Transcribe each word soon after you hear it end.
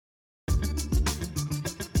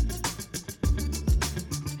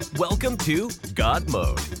Welcome to God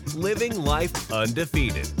Mode, living life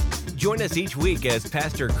undefeated. Join us each week as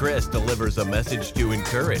Pastor Chris delivers a message to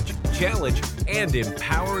encourage, challenge, and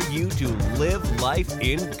empower you to live life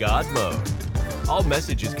in God Mode. All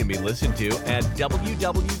messages can be listened to at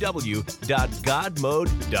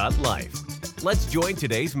www.godmode.life. Let's join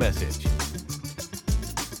today's message.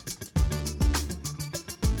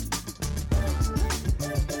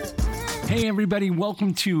 Hey everybody,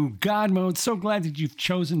 welcome to God Mode. So glad that you've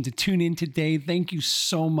chosen to tune in today. Thank you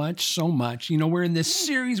so much. You know, we're in this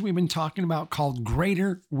series we've been talking about called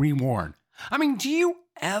Greater Reward. I mean, do you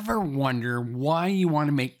ever wonder why you want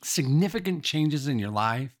to make significant changes in your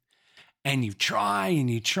life? And you try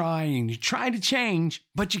to change,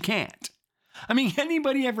 but you can't. I mean,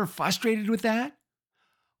 anybody ever frustrated with that?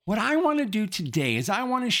 What I want to do today is I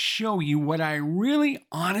want to show you what I really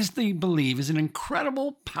honestly believe is an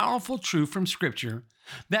incredible, powerful truth from Scripture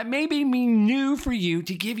that may be new for you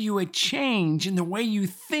to give you a change in the way you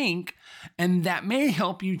think, and that may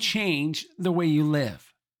help you change the way you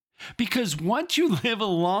live. Because once you live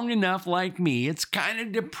long enough like me, it's kind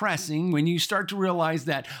of depressing when you start to realize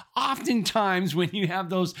that oftentimes when you have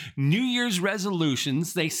those New Year's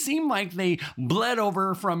resolutions, they seem like they bled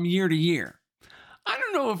over from year to year. I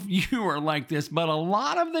don't know if you are like this, but a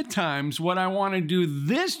lot of the times what I want to do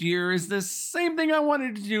this year is the same thing I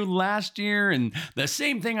wanted to do last year and the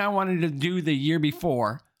same thing I wanted to do the year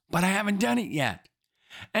before, but I haven't done it yet.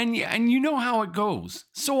 And you know how it goes.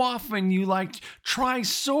 So often you try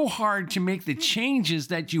so hard to make the changes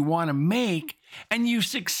that you want to make, and you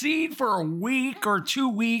succeed for a week or 2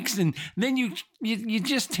 weeks, and then you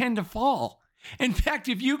just tend to fall. In fact,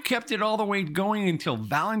 if you kept it all the way going until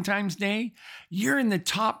Valentine's Day, you're in the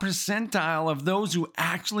top percentile of those who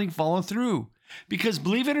actually follow through. Because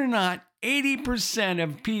believe it or not, 80%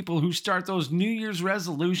 of people who start those New Year's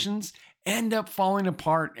resolutions end up falling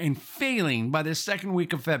apart and failing by the second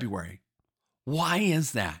week of February. Why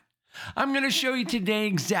is that? I'm going to show you today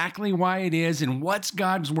exactly why it is and what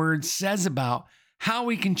God's Word says about how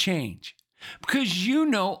we can change. Because you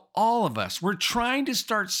know, all of us, we're trying to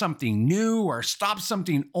start something new or stop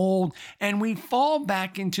something old, and we fall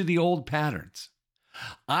back into the old patterns.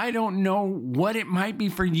 I don't know what it might be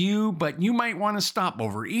for you, but you might want to stop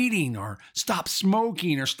overeating or stop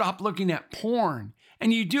smoking or stop looking at porn.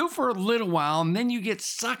 And you do for a little while, and then you get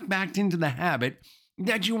sucked back into the habit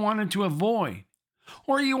that you wanted to avoid.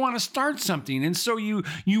 Or you want to start something, and so you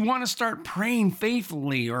want to start praying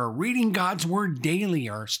faithfully or reading God's Word daily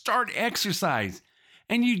or start exercise.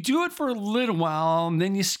 And you do it for a little while, and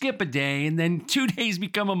then you skip a day, and then 2 days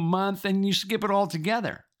become a month, and you skip it all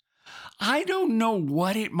together. I don't know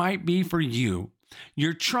what it might be for you.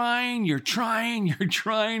 You're trying to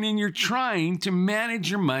manage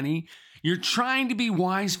your money. You're trying to be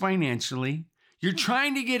wise financially. You're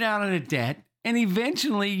trying to get out of debt. And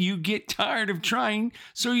eventually you get tired of trying,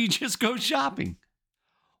 so you just go shopping.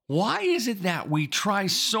 Why is it that we try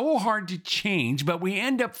so hard to change, but we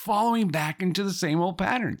end up falling back into the same old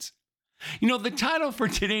patterns? You know, the title for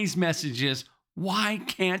today's message is, Why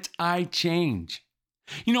Can't I Change?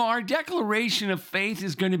 You know, our declaration of faith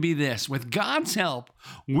is going to be this: with God's help,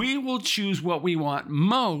 we will choose what we want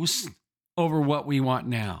most over what we want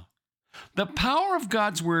now. The power of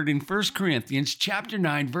God's Word in 1 Corinthians chapter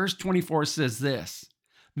 9, verse 24 says this.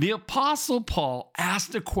 The Apostle Paul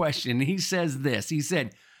asked a question, and he says this. He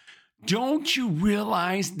said, "Don't you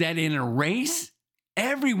realize that in a race,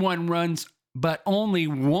 everyone runs, but only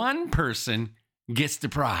one person gets the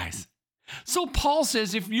prize?" So Paul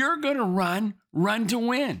says, if you're going to run to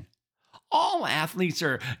win. All athletes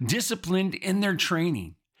are disciplined in their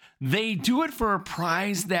training. They do it for a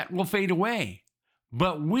prize that will fade away.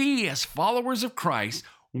 But we, as followers of Christ,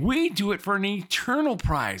 we do it for an eternal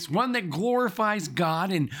prize, one that glorifies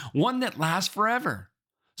God and one that lasts forever.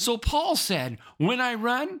 So Paul said, when I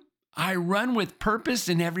run with purpose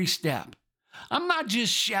in every step. I'm not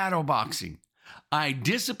just shadow boxing. I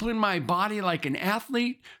discipline my body like an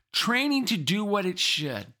athlete, training to do what it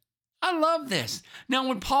should. I love this. Now,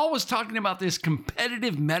 when Paul was talking about this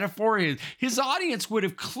competitive metaphor, his audience would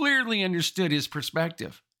have clearly understood his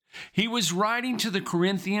perspective. He was writing to the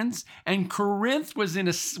Corinthians, and Corinth was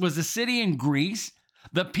a city in Greece.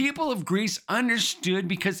 The people of Greece understood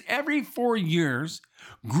because every 4 years,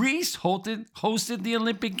 Greece hosted the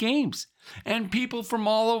Olympic Games, and people from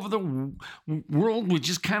all over the world would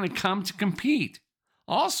just kind of come to compete.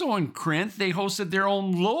 Also in Corinth, they hosted their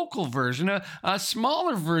own local version, a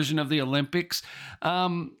smaller version of the Olympics,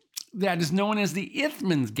 that is known as the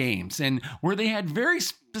Isthmus Games, and where they had very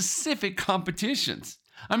specific competitions.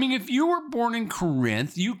 I mean, if you were born in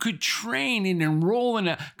Corinth, you could train and enroll in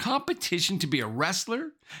a competition to be a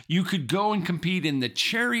wrestler. You could go and compete in the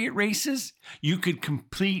chariot races. You could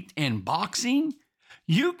compete in boxing.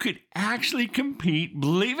 You could actually compete,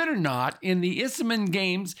 believe it or not, in the Isthmian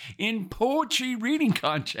Games in poetry reading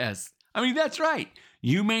contests. I mean, that's right.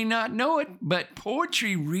 You may not know it, but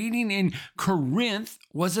poetry reading in Corinth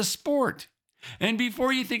was a sport. And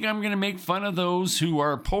before you think I'm going to make fun of those who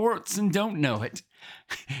are poets and don't know it,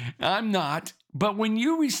 I'm not. But when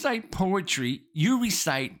you recite poetry, you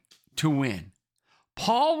recite to win.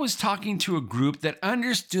 Paul was talking to a group that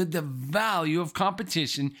understood the value of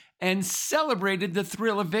competition and celebrated the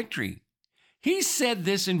thrill of victory. He said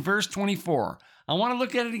this in verse 24. I want to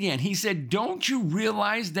look at it again. He said, "Don't you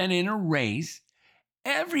realize that in a race,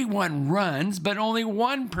 everyone runs, but only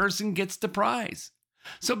one person gets the prize?"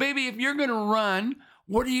 So, baby, if you're going to run,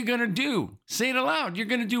 what are you going to do? Say it aloud. You're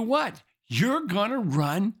going to do what? You're going to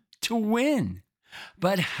run to win.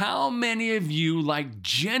 But how many of you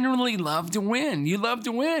generally love to win? You love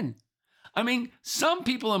to win. I mean, some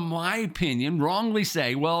people, in my opinion, wrongly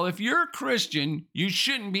say, well, if you're a Christian, you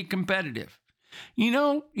shouldn't be competitive.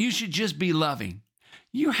 You should just be loving.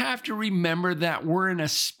 You have to remember that we're in a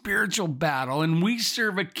spiritual battle and we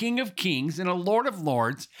serve a King of Kings and a Lord of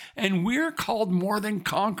Lords, and we're called more than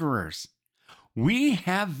conquerors. We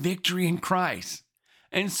have victory in Christ.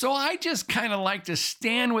 And so I just kind of like to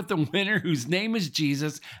stand with the winner whose name is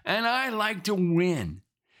Jesus, and I like to win.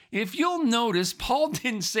 If you'll notice, Paul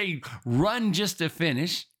didn't say run just to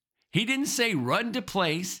finish. He didn't say run to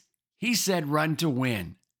place. He said run to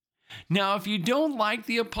win. Now, if you don't like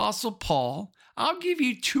the Apostle Paul, I'll give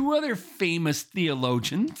you two other famous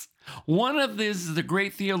theologians. One of this is the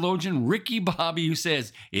great theologian Ricky Bobby, who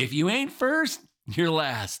says, if you ain't first, you're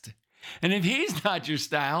last. And if he's not your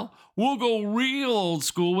style, we'll go real old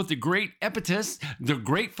school with the great Epictetus, the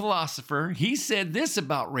great philosopher. He said this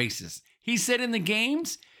about races. He said in the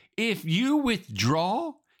games, if you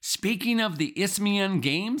withdraw, speaking of the Isthmian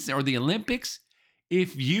Games or the Olympics,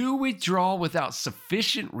 if you withdraw without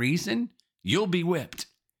sufficient reason, you'll be whipped.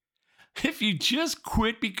 If you just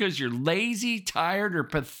quit because you're lazy, tired, or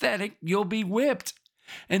pathetic, you'll be whipped.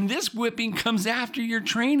 And this whipping comes after your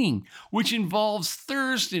training, which involves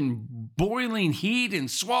thirst and boiling heat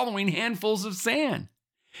and swallowing handfuls of sand.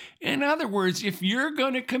 In other words, if you're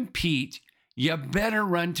going to compete, you better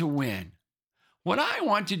run to win. What I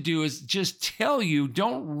want to do is just tell you,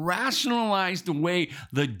 don't rationalize away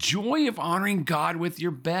the joy of honoring God with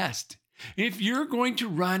your best. If you're going to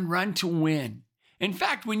run to win. In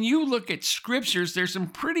fact, when you look at scriptures, there's some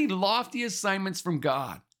pretty lofty assignments from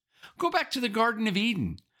God. Go back to the Garden of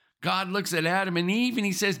Eden. God looks at Adam and Eve and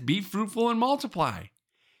he says, be fruitful and multiply.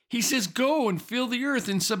 He says, go and fill the earth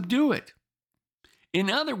and subdue it. In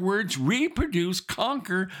other words, reproduce,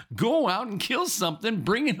 conquer, go out and kill something,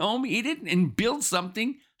 bring it home, eat it, and build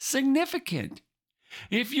something significant.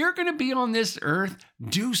 If you're going to be on this earth,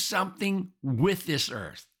 do something with this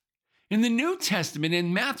earth. In the New Testament,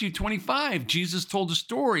 in Matthew 25, Jesus told a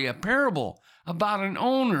story, a parable, about an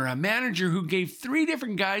owner, a manager who gave 3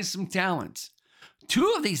 different guys some talents.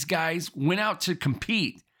 2 of these guys went out to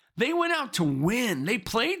compete. They went out to win. They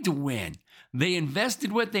played to win. They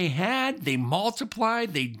invested what they had. They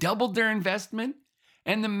multiplied. They doubled their investment.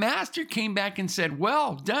 And the master came back and said,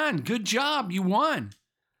 well done. Good job. You won.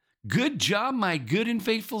 Good job, my good and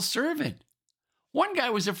faithful servant. One guy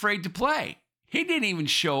was afraid to play. He didn't even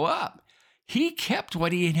show up. He kept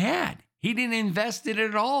what he had. He didn't invest it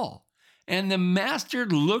at all. And the master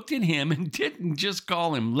looked at him and didn't just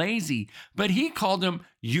call him lazy, but he called him,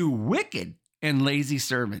 you wicked and lazy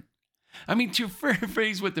servant. I mean, to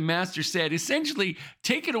paraphrase what the master said, essentially,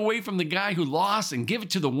 take it away from the guy who lost and give it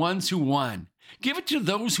to the ones who won. Give it to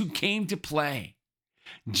those who came to play.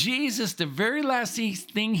 Jesus, the very last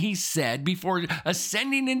thing he said before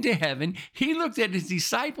ascending into heaven, he looked at his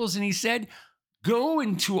disciples and he said, go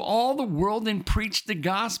into all the world and preach the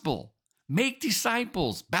gospel. Make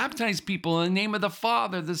disciples, baptize people in the name of the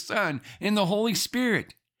Father, the Son, and the Holy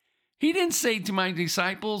Spirit. He didn't say to my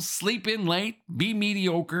disciples, sleep in late, be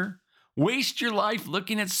mediocre, waste your life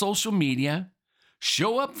looking at social media,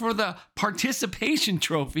 show up for the participation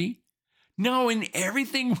trophy. No, in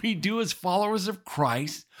everything we do as followers of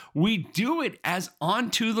Christ, we do it as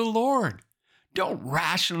unto the Lord. Don't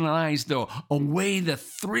rationalize, away the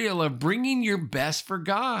thrill of bringing your best for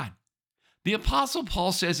God. The Apostle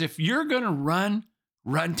Paul says, if you're going to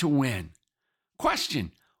run to win.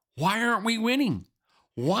 Question, why aren't we winning?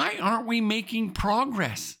 Why aren't we making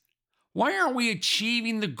progress? Why aren't we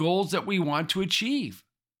achieving the goals that we want to achieve?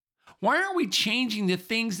 Why aren't we changing the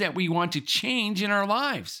things that we want to change in our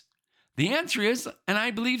lives? The answer is, and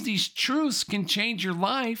I believe these truths can change your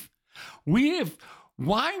life,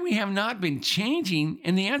 why we have not been changing,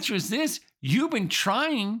 and the answer is this: you've been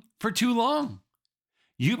trying for too long.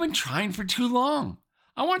 You've been trying for too long.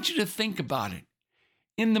 I want you to think about it.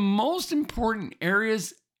 In the most important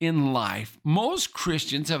areas in life, most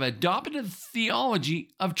Christians have adopted a theology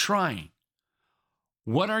of trying.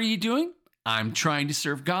 What are you doing? I'm trying to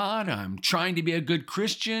serve God. I'm trying to be a good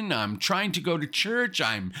Christian. I'm trying to go to church.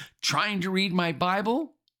 I'm trying to read my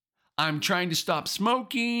Bible. I'm trying to stop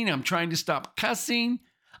smoking. I'm trying to stop cussing.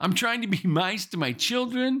 I'm trying to be nice to my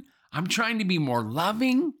children. I'm trying to be more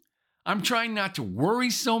loving. I'm trying not to worry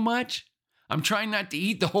so much. I'm trying not to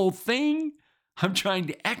eat the whole thing. I'm trying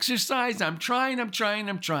to exercise. I'm trying.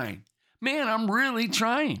 Man, I'm really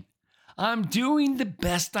trying. I'm doing the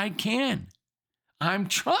best I can. I'm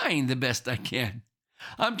trying the best I can.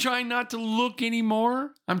 I'm trying not to look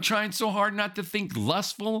anymore. I'm trying so hard not to think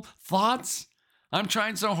lustful thoughts. I'm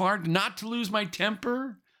trying so hard not to lose my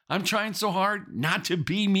temper. I'm trying so hard not to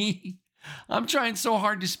be me. I'm trying so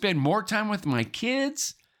hard to spend more time with my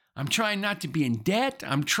kids. I'm trying not to be in debt.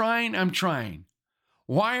 I'm trying.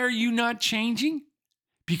 Why are you not changing?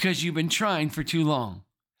 Because you've been trying for too long.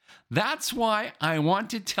 That's why I want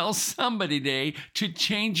to tell somebody today to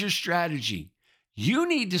change your strategy. You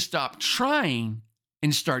need to stop trying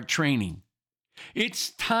and start training.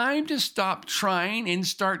 It's time to stop trying and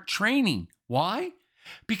start training. Why?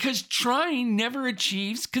 Because trying never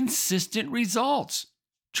achieves consistent results.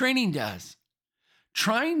 Training does.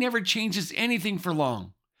 Trying never changes anything for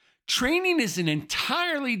long. Training is an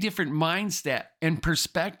entirely different mindset and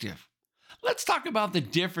perspective. Let's talk about the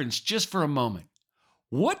difference just for a moment.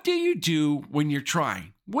 What do you do when you're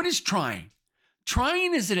trying? What is trying?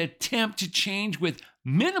 Trying is an attempt to change with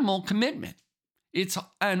minimal commitment. It's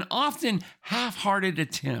an often half-hearted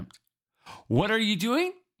attempt. What are you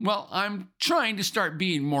doing? Well, I'm trying to start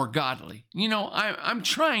being more godly. I'm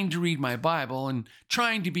trying to read my Bible and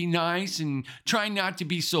trying to be nice and trying not to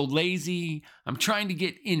be so lazy. I'm trying to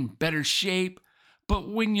get in better shape. But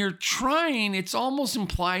when you're trying, it almost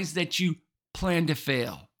implies that you plan to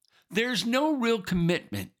fail. There's no real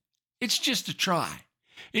commitment. It's just a try.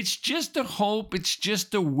 It's just a hope. It's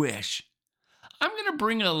just a wish. I'm going to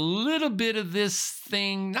bring a little bit of this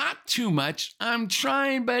thing, not too much. I'm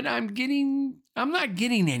trying, but I'm not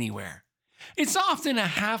getting anywhere. It's often a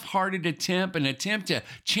half-hearted attempt, an attempt to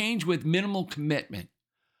change with minimal commitment.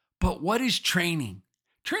 But what is training?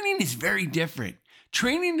 Training is very different.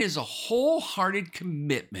 Training is a wholehearted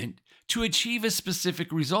commitment to achieve a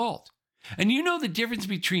specific result. And you know the difference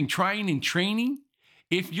between trying and training?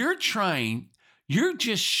 If you're trying, you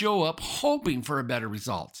just show up hoping for a better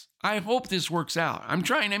result. I hope this works out. I'm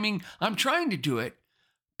trying to do it.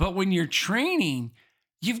 But when you're training,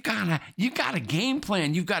 you've got a game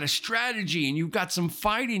plan, you've got a strategy, and you've got some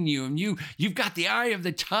fight in you, and you've got the eye of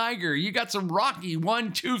the tiger. You got some Rocky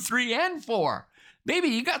 1, 2, 3, and 4. Maybe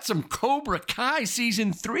you got some Cobra Kai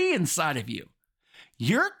season 3 inside of you.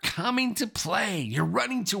 You're coming to play. You're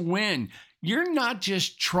running to win. You're not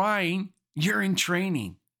just trying, you're in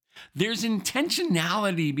training. There's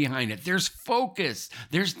intentionality behind it. There's focus.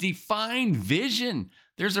 There's defined vision.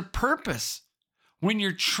 There's a purpose. When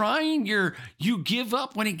you're trying, you give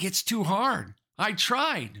up when it gets too hard. I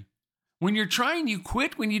tried. When you're trying, you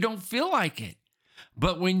quit when you don't feel like it.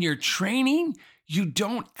 But when you're training, you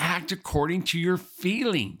don't act according to your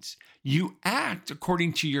feelings. You act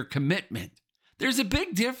according to your commitment. There's a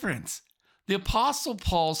big difference. The Apostle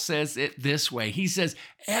Paul says it this way. He says,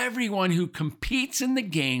 everyone who competes in the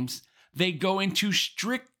games, they go into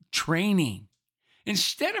strict training.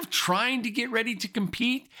 Instead of trying to get ready to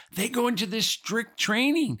compete, they go into this strict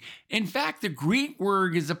training. In fact, the Greek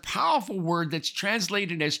word is a powerful word that's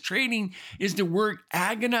translated as training, is the word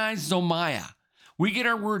agonizomai. We get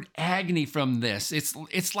our word agony from this.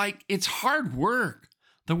 It's hard work.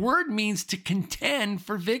 The word means to contend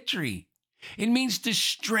for victory. It means to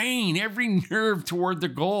strain every nerve toward the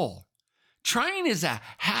goal. Trying is a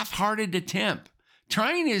half-hearted attempt.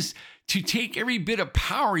 Trying is to take every bit of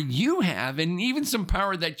power you have and even some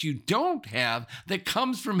power that you don't have that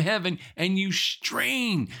comes from heaven, and you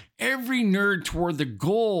strain every nerve toward the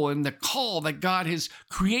goal and the call that God has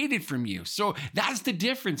created from you. So that's the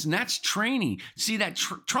difference, and that's training. See, that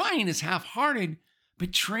trying is half-hearted,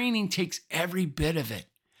 but training takes every bit of it.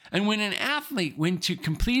 And when an athlete went to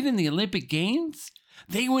compete in the Olympic Games,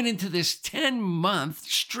 they went into this 10-month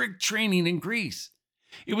strict training in Greece.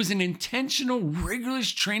 It was an intentional,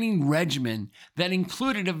 rigorous training regimen that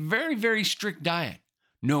included a very, very strict diet.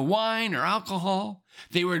 No wine or alcohol.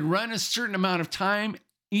 They would run a certain amount of time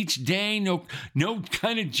each day, no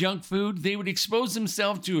kind of junk food. They would expose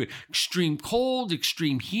themselves to extreme cold,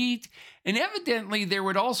 extreme heat, and evidently there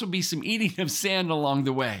would also be some eating of sand along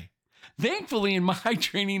the way. Thankfully, in my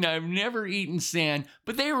training, I've never eaten sand,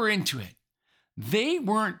 but they were into it. They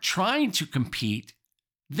weren't trying to compete.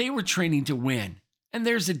 They were training to win. And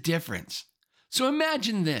there's a difference. So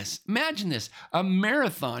imagine this, a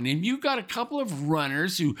marathon, and you've got a couple of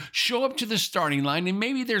runners who show up to the starting line, and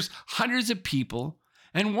maybe there's hundreds of people,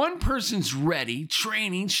 and one person's ready,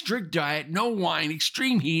 training, strict diet, no wine,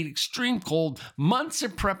 extreme heat, extreme cold, months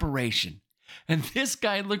of preparation. And this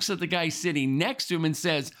guy looks at the guy sitting next to him and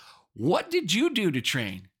says, "What did you do to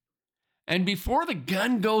train?" And before the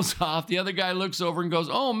gun goes off, the other guy looks over and goes,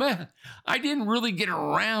 "Oh man, I didn't really get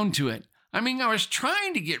around to it. I mean, I was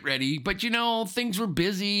trying to get ready, but things were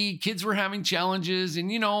busy, kids were having challenges, and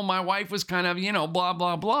my wife was kind of, blah,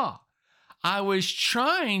 blah, blah. I was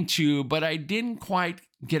trying to, but I didn't quite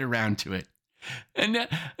get around to it." And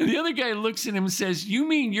the other guy looks at him and says, "You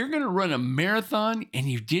mean you're going to run a marathon and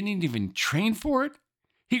you didn't even train for it?"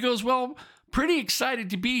 He goes, "Well, pretty excited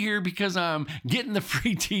to be here because I'm getting the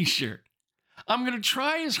free t-shirt. I'm going to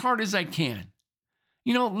try as hard as I can."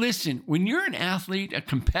 Listen, when you're an athlete, a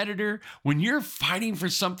competitor, when you're fighting for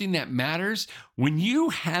something that matters, when you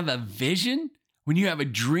have a vision, when you have a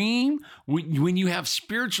dream, when you have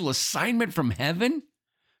spiritual assignment from heaven,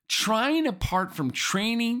 trying apart from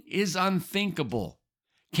training is unthinkable.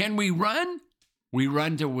 Can we run? We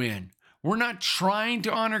run to win. We're not trying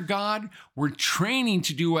to honor God. We're training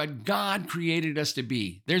to do what God created us to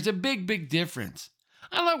be. There's a big, big difference.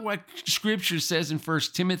 I love what Scripture says in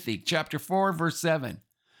 1 Timothy chapter 4, verse 7.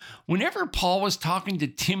 Whenever Paul was talking to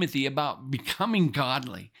Timothy about becoming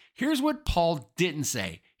godly, here's what Paul didn't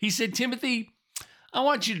say. He said, "Timothy, I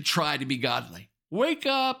want you to try to be godly. Wake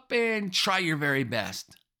up and try your very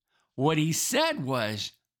best." What he said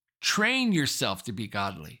was, train yourself to be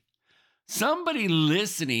godly. Somebody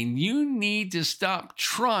listening, you need to stop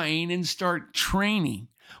trying and start training.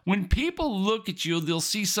 When people look at you, they'll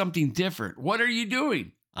see something different. What are you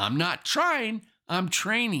doing? I'm not trying, I'm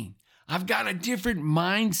training. I've got a different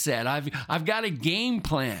mindset. I've got a game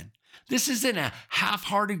plan. This isn't a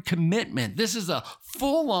half-hearted commitment. This is a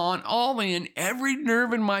full-on, all-in, every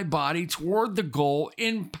nerve in my body toward the goal,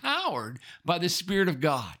 empowered by the Spirit of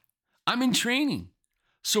God. I'm in training.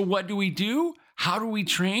 So what do we do? How do we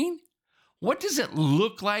train? What does it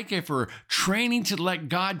look like if we're training to let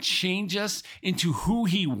God change us into who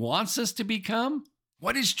He wants us to become?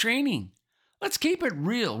 What is training? Let's keep it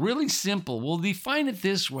real, really simple. We'll define it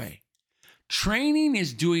this way. Training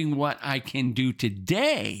is doing what I can do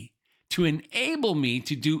today to enable me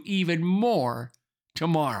to do even more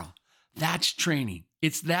tomorrow. That's training.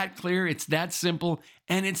 It's that clear, it's that simple,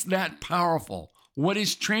 and it's that powerful. What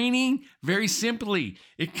is training? Very simply,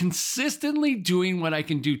 it consistently doing what I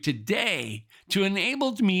can do today to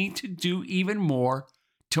enable me to do even more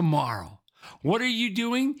tomorrow. What are you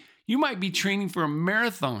doing? You might be training for a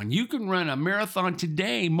marathon. You can run a marathon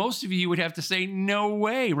today. Most of you would have to say, no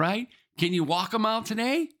way, right? Can you walk a mile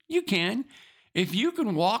today? You can. If you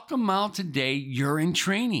can walk a mile today, you're in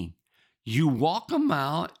training. You walk a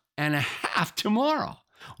mile and a half tomorrow.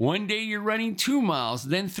 One day you're running 2 miles,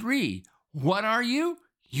 then 3. What are you?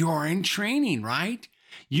 You're in training, right?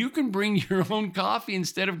 You can bring your own coffee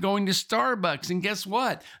instead of going to Starbucks. And guess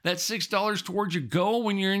what? That's $6 towards your goal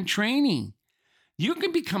when you're in training. You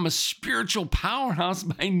can become a spiritual powerhouse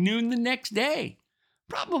by noon the next day.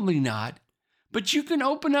 Probably not. But you can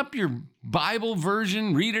open up your Bible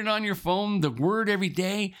version, read it on your phone, the Word every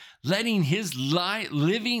day, letting His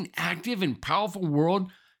living, active, and powerful world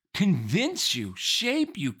convince you,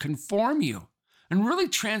 shape you, conform you, and really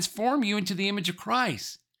transform you into the image of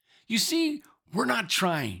Christ. You see, we're not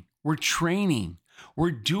trying, we're training.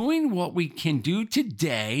 We're doing what we can do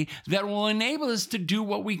today that will enable us to do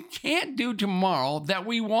what we can't do tomorrow that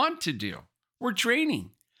we want to do. We're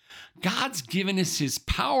training. God's given us His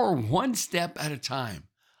power one step at a time.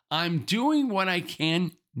 I'm doing what I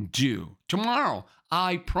can do. Tomorrow,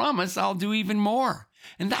 I promise I'll do even more.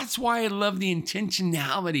 And that's why I love the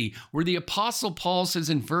intentionality where the Apostle Paul says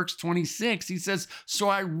in verse 26, he says, "So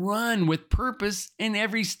I run with purpose in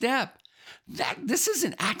every step." This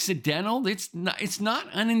isn't accidental. It's not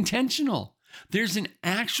unintentional. There's an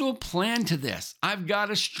actual plan to this. I've got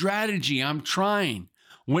a strategy. I'm trying.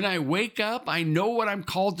 When I wake up, I know what I'm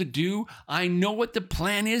called to do. I know what the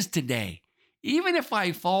plan is today. Even if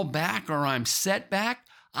I fall back or I'm set back,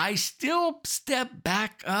 I still step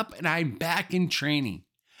back up and I'm back in training.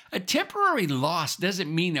 A temporary loss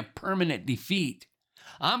doesn't mean a permanent defeat.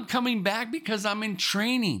 I'm coming back because I'm in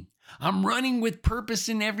training. I'm running with purpose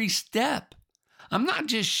in every step. I'm not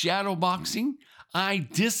just shadow boxing. I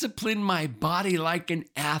discipline my body like an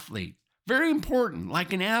athlete. Very important,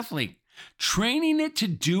 like an athlete. Training it to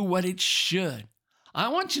do what it should. I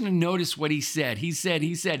want you to notice what he said. He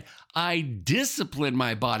said, I discipline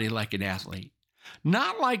my body like an athlete.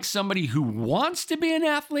 Not like somebody who wants to be an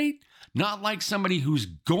athlete, not like somebody who's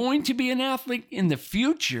going to be an athlete in the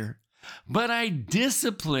future, but I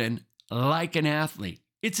discipline like an athlete.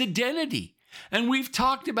 It's identity. And we've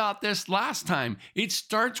talked about this last time. It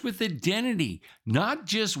starts with identity, not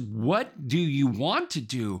just what do you want to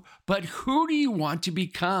do, but who do you want to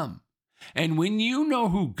become? And when you know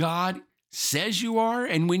who God says you are,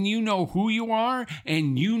 and when you know who you are,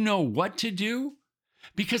 and you know what to do,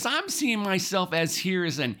 because I'm seeing myself as here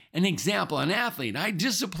as an example, an athlete. I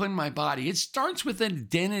discipline my body. It starts with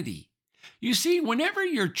identity. You see, whenever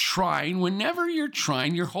you're trying,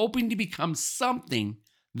 you're hoping to become something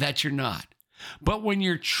that you're not. But when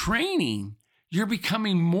you're training, you're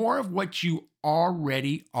becoming more of what you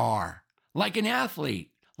already are. Like an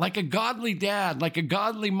athlete, like a godly dad, like a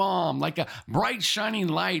godly mom, like a bright shining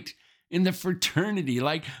light in the fraternity,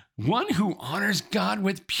 like one who honors God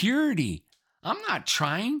with purity. I'm not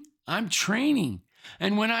trying, I'm training.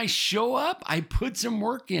 And when I show up, I put some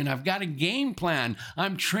work in. I've got a game plan.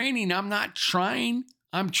 I'm training. I'm not trying,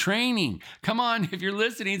 I'm training. Come on, if you're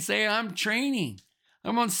listening, say, I'm training.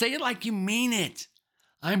 I'm going to say it like you mean it.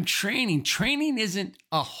 I'm training. Training isn't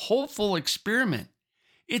a hopeful experiment.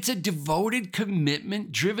 It's a devoted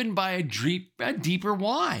commitment driven by a deeper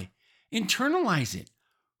why. Internalize it.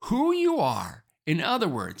 Who you are. In other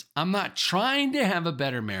words, I'm not trying to have a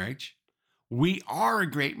better marriage. We are a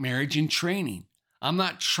great marriage in training. I'm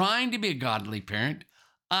not trying to be a godly parent.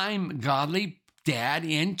 I'm godly dad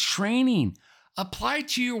in training. Apply it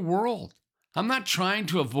to your world. I'm not trying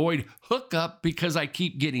to avoid hookup because I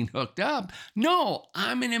keep getting hooked up. No,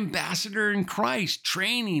 I'm an ambassador in Christ,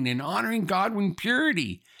 training and honoring God with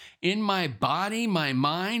purity in my body, my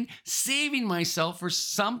mind, saving myself for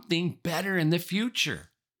something better in the future.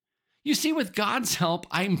 You see, with God's help,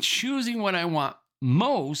 I'm choosing what I want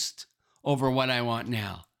most over what I want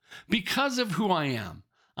now because of who I am.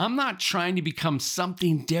 I'm not trying to become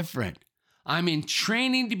something different. I'm in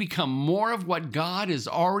training to become more of what God has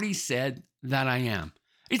already said that I am.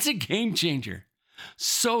 It's a game changer.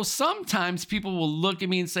 So sometimes people will look at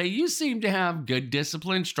me and say, you seem to have good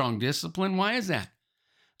discipline, strong discipline. Why is that?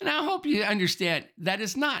 And I hope you understand that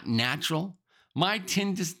it's not natural. My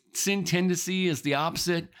sin tendency is the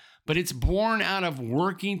opposite, but it's born out of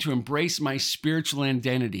working to embrace my spiritual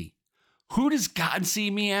identity. Who does God see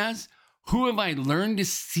me as? Who have I learned to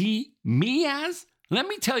see me as? Let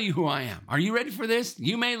me tell you who I am. Are you ready for this?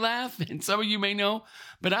 You may laugh, and some of you may know,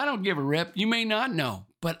 but I don't give a rip. You may not know,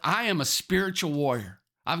 but I am a spiritual warrior.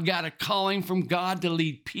 I've got a calling from God to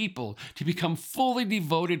lead people to become fully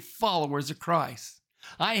devoted followers of Christ.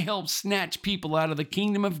 I help snatch people out of the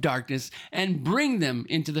kingdom of darkness and bring them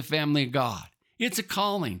into the family of God. It's a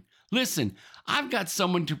calling. Listen, I've got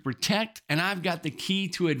someone to protect, and I've got the key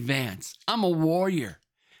to advance. I'm a warrior.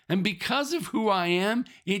 And because of who I am,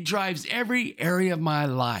 it drives every area of my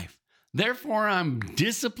life. Therefore, I'm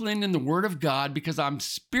disciplined in the Word of God because I'm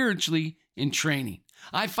spiritually in training.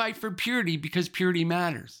 I fight for purity because purity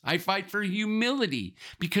matters. I fight for humility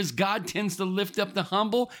because God tends to lift up the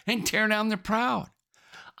humble and tear down the proud.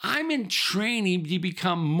 I'm in training to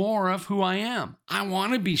become more of who I am. I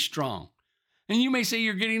want to be strong. And you may say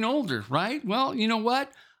you're getting older, right? Well, you know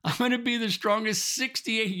what? I'm going to be the strongest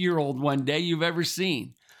 68-year-old one day you've ever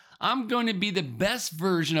seen. I'm going to be the best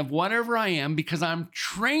version of whatever I am because I'm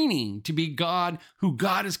training to be God, who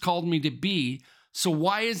God has called me to be. So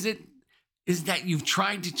why is that you've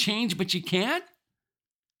tried to change, but you can't?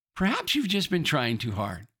 Perhaps you've just been trying too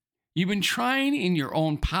hard. You've been trying in your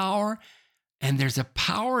own power, and there's a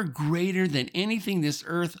power greater than anything this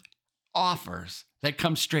earth offers that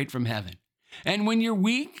comes straight from heaven. And when you're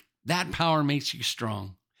weak, that power makes you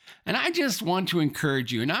strong. And I just want to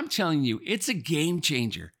encourage you, and I'm telling you, it's a game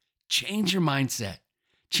changer. Change your mindset.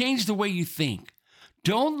 Change the way you think.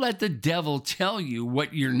 Don't let the devil tell you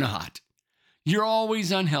what you're not. You're always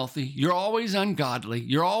unhealthy. You're always ungodly.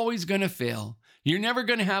 You're always going to fail. You're never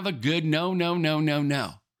going to have a good no.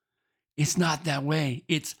 It's not that way.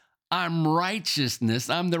 It's I'm righteousness.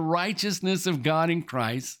 I'm the righteousness of God in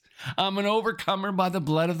Christ. I'm an overcomer by the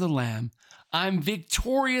blood of the Lamb. I'm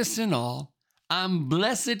victorious in all. I'm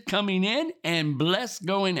blessed coming in and blessed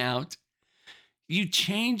going out. You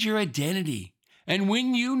change your identity. And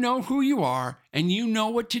when you know who you are and you know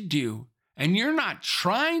what to do, and you're not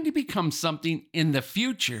trying to become something in the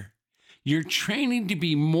future, you're training to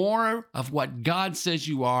be more of what God says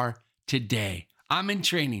you are today. I'm in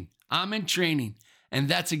training. I'm in training, and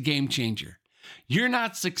that's a game changer. You're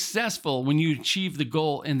not successful when you achieve the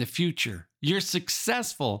goal in the future. You're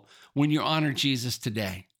successful when you honor Jesus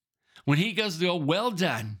today. When he goes to go, well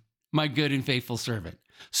done, my good and faithful servant.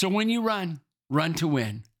 So when you run to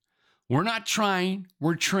win. We're not trying,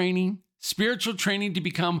 we're training, spiritual training to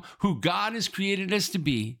become who God has created us to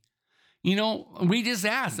be. You know, we just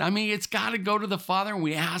ask. It's got to go to the Father, and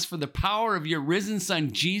we ask for the power of your risen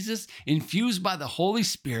Son, Jesus, infused by the Holy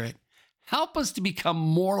Spirit. Help us to become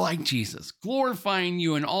more like Jesus, glorifying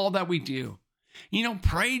you in all that we do.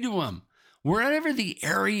 Pray to him. Wherever the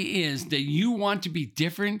area is that you want to be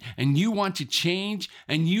different and you want to change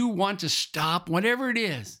and you want to stop, whatever it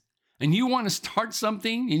is, and you want to start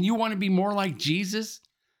something and you want to be more like Jesus,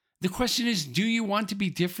 the question is, do you want to be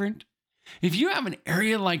different? If you have an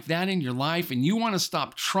area like that in your life and you want to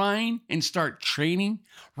stop trying and start training,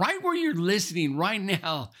 right where you're listening right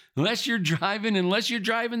now, unless you're driving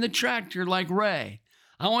the tractor like Ray,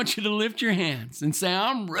 I want you to lift your hands and say,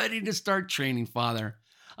 I'm ready to start training, Father.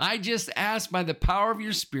 I just ask by the power of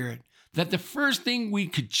your Spirit that the first thing we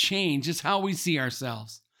could change is how we see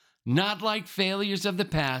ourselves. Not like failures of the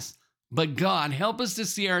past, but God, help us to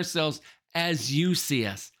see ourselves as you see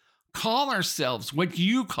us. Call ourselves what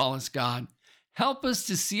you call us, God. Help us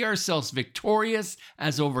to see ourselves victorious,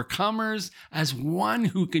 as overcomers, as one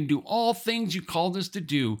who can do all things you called us to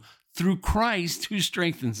do through Christ who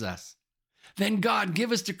strengthens us. Then God,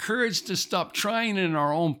 give us the courage to stop trying in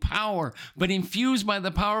our own power, but infused by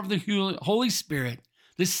the power of the Holy Spirit,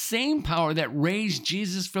 the same power that raised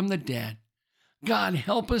Jesus from the dead. God,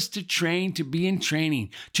 help us to train to be in training,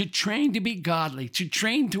 to train to be godly, to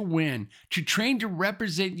train to win, to train to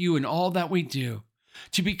represent you in all that we do,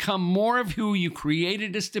 to become more of who you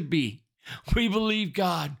created us to be. We believe,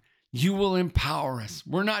 God, you will empower us.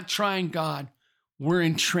 We're not trying, God. We're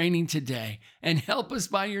in training today. And help us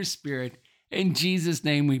by your Spirit. In Jesus'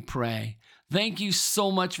 name we pray. Thank you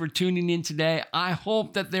so much for tuning in today. I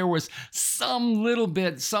hope that there was some little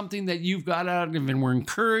bit, something that you've got out of it and were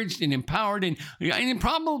encouraged and empowered and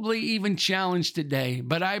probably even challenged today.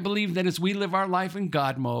 But I believe that as we live our life in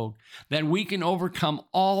God mode, that we can overcome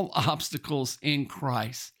all obstacles in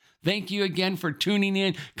Christ. Thank you again for tuning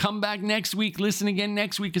in. Come back next week. Listen again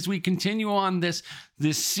next week as we continue on this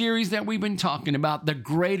series that we've been talking about, the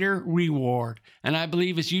greater reward. And I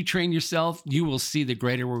believe as you train yourself, you will see the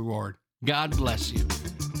greater reward. God bless you.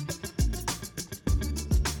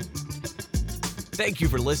 Thank you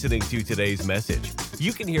for listening to today's message.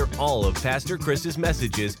 You can hear all of Pastor Chris's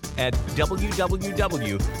messages at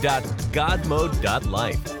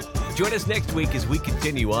www.godmode.life. Join us next week as we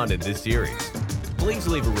continue on in this series. Please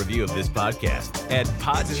leave a review of this podcast at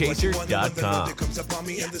podchaser.com. It comes upon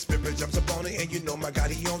me and the Spirit jumps upon it, and you know my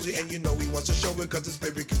God, he owns it, and you know he wants to show it because the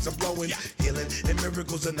Spirit keeps on flowing. Healing and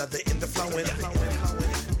miracles, another in the flowing.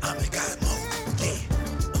 I'm in God mode, yeah.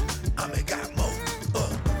 I'm in God mode,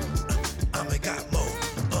 I'm in God mode,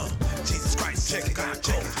 Jesus Christ, check it.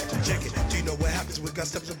 Do you know what happens when God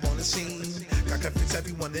steps up on the scene? God can fix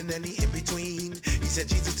everyone and any in between. He sent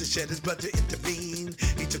Jesus to shed his blood to intervene.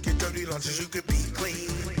 He took your dirty lunch so you could be clean.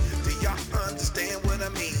 Do y'all understand what I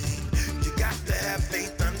mean? You got to have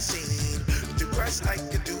faith unseen. Through Christ I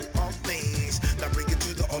can do all things. Now bring it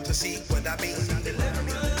to the altar, see what I mean.